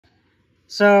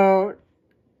So,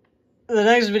 the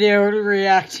next video we're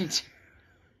reacting to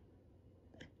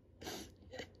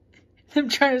them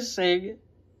trying to sing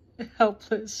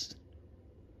Helpless.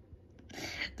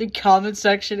 The comment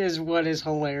section is what is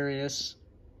hilarious.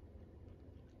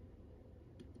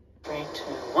 3, 2,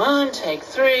 1, take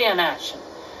 3 and action.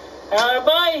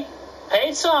 Everybody,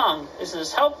 paid song. This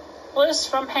is Helpless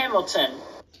from Hamilton.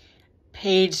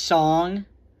 Paid song?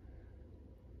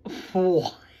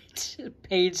 What?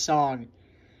 Paid song.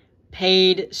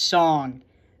 Paid song.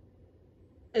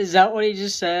 Is that what he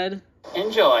just said?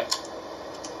 Enjoy.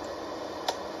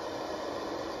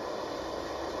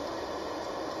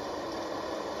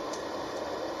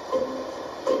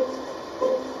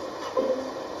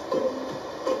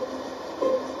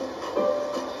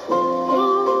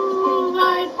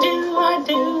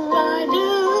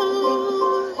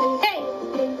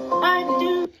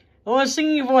 Well, a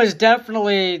singing voice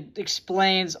definitely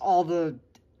explains all the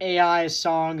AI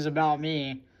songs about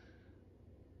me.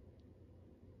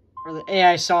 Or the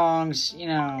AI songs, you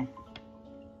know,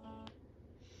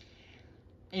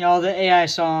 the AI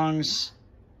songs,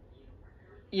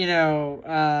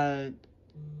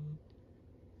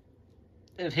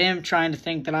 of him trying to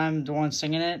think that I'm the one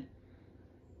singing it.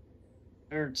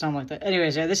 Or something like that.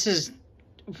 Anyways, yeah, this is,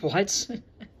 what?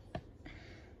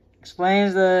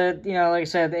 Explains the, like I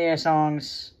said, the AI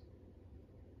songs.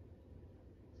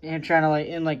 Him trying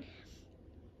to,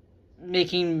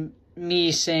 making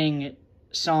me sing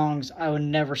songs I would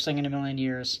never sing in a million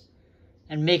years.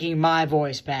 And making my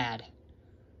voice bad.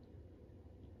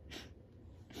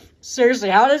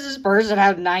 Seriously, how does this person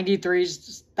have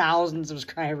 93,000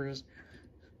 subscribers?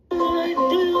 I do.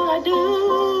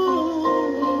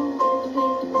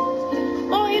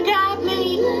 Oh, you got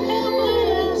me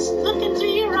helpless. Look into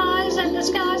your eyes and the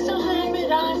sky's the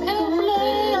limit. I'm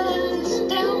helpless.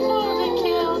 Down for the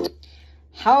count.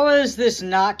 How is this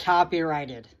not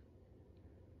copyrighted?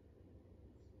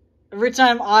 Every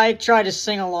time I try to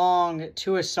sing along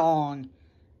to a song,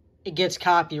 it gets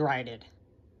copyrighted.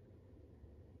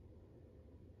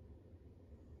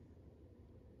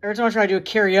 Every time I try to do a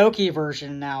karaoke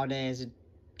version nowadays, it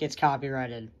gets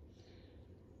copyrighted.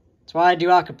 That's why I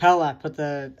do a cappella. I put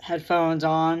the headphones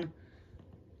on,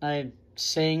 I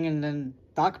sing, and then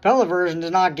the a cappella version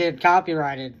does not get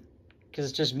copyrighted because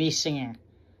it's just me singing.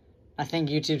 I think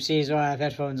YouTube sees why I have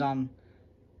headphones on,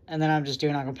 and then I'm just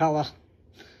doing a cappella.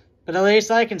 But at least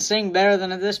I can sing better than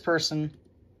this person.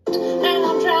 And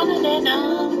I'm drowning in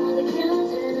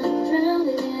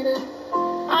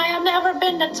I have never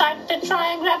been the type to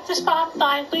try and grab the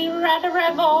spotlight. We were at a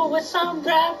revel with some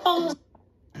rebels.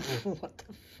 What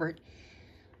the frick?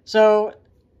 So,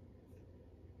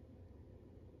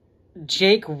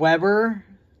 Jake Weber.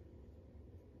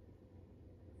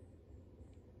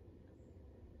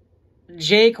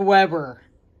 Jake Weber.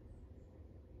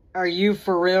 Are you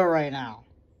for real right now?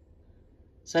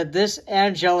 Said this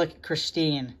angelic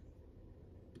Christine.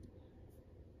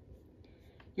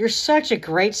 You're such a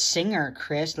great singer,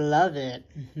 Chris. Love it.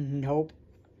 Nope.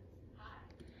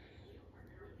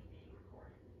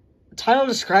 The title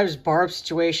describes Barb's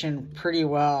situation pretty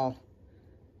well.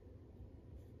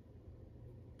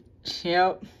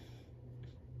 Yep.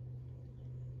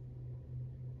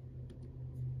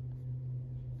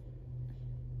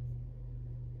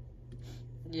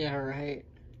 Yeah, right.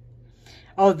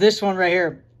 Oh, this one right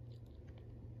here.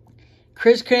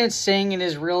 Chris couldn't sing in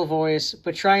his real voice,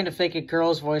 but trying to fake a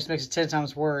girl's voice makes it 10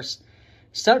 times worse.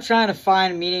 Stop trying to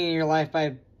find meaning in your life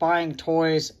by buying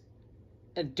toys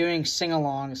and doing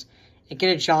sing-alongs. And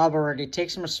get a job already. Take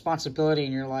some responsibility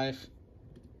in your life.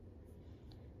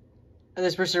 And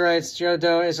this person writes, Joe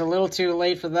Doe, it's a little too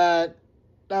late for that.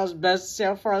 That was best to see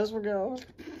how far this will go.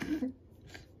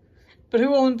 But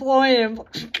who will employ him?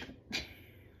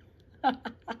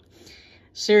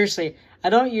 Seriously, I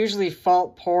don't usually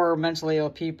fault poor or mentally ill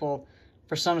people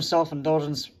for some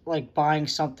self-indulgence, like buying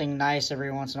something nice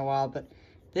every once in a while, but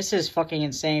this is fucking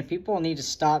insane. People need to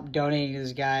stop donating to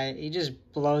this guy. He just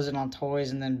blows it on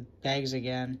toys and then begs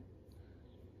again.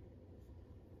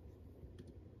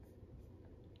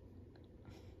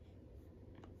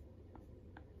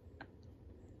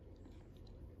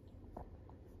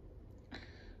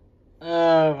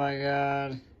 Oh my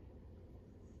god.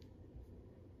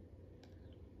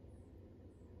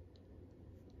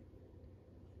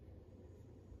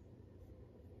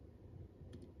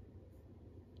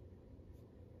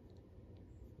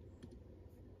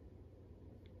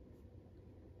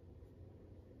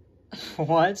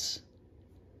 What?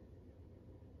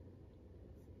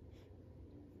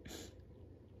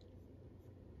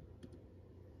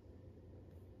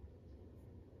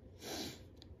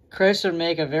 Chris would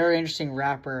make a very interesting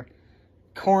rapper.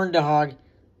 corn dog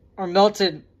or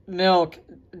melted milk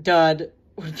dud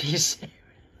would be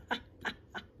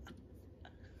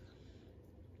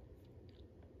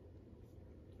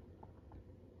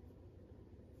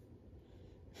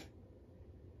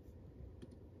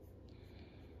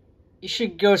You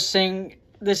should go sing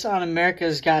this on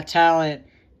America's Got Talent.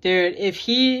 Dude, if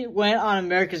he went on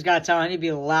America's Got Talent, he'd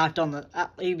be laughed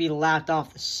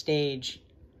off the stage.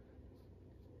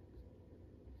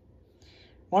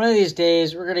 One of these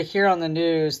days, we're going to hear on the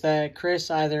news that Chris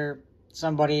either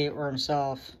somebody or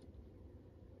himself.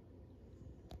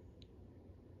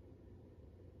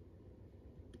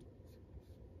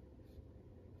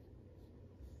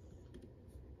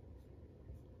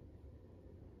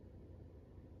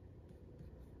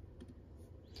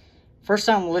 First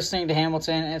time listening to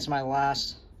Hamilton, and it's my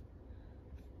last.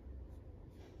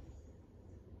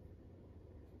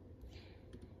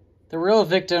 The real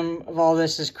victim of all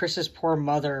this is Chris's poor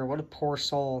mother. What a poor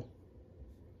soul.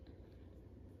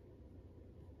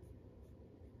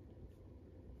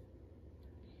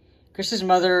 Chris's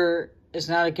mother is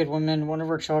not a good woman. One of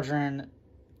her children,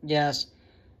 yes,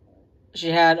 she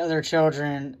had other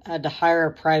children, had to hire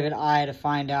a private eye to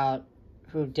find out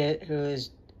who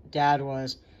his dad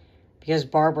was. Because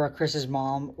Barbara, Chris's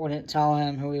mom, wouldn't tell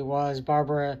him who he was.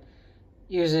 Barbara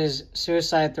uses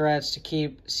suicide threats to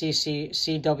keep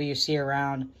CWC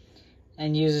around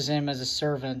and uses him as a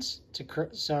servant.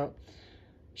 So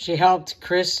she helped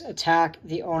Chris attack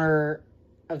the owner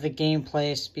of the game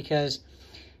place because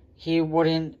he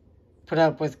wouldn't put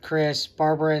up with Chris.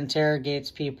 Barbara interrogates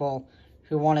people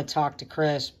who want to talk to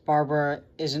Chris. Barbara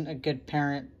isn't a good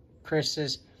parent.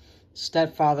 Chris's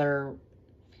stepfather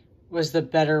was the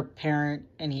better parent,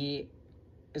 and he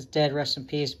is dead. Rest in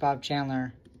peace, Bob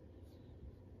Chandler.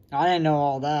 I didn't know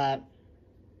all that.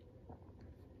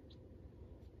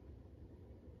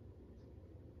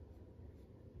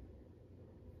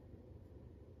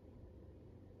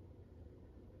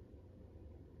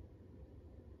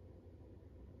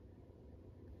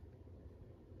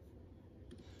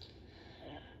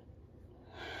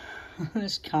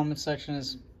 This comment section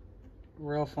is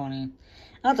real funny.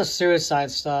 Not the suicide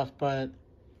stuff, but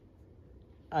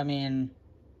I mean,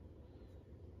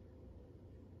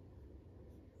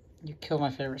 you killed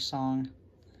my favorite song.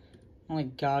 Only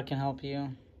God can help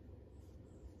you.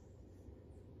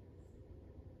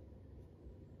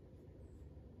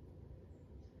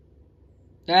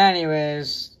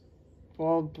 Anyways,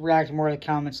 we'll react more to the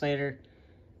comments later.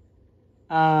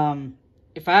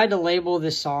 If I had to label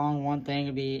this song one thing,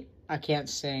 it'd be I can't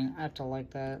sing. I have to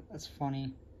like that. That's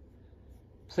funny.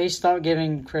 Please stop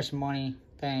giving Chris money.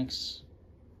 Thanks.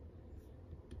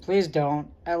 Please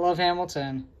don't. I love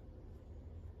Hamilton.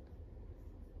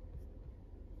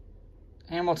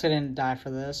 Hamilton didn't die for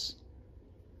this.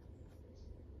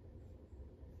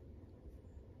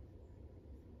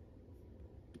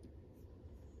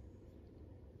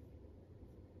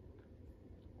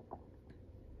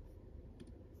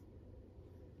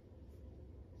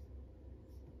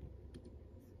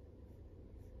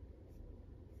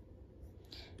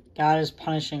 God is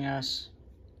punishing us.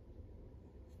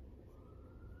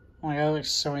 Oh my god, there's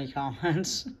so many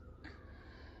comments.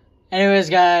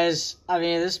 Anyways, guys, I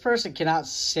mean, this person cannot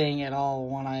sing at all,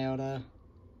 one iota.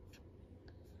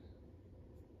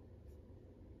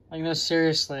 Like, no,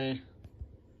 seriously.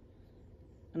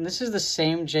 And this is the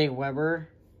same Jake Weber.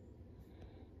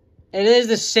 It is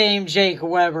the same Jake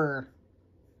Weber.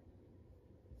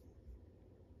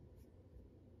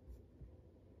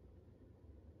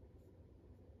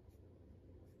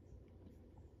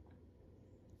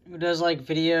 Who does like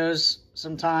videos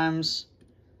sometimes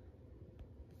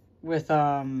with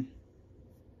Sam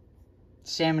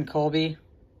and Colby.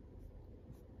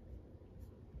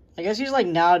 I guess he's like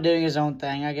now doing his own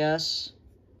thing, I guess.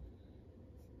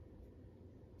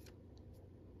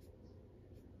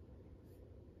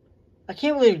 I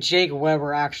can't believe Jake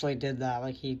Weber actually did that.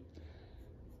 Like, he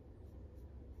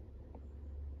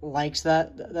likes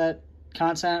that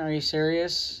content. Are you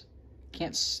serious?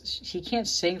 He can't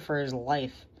sing for his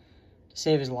life. To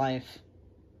save his life.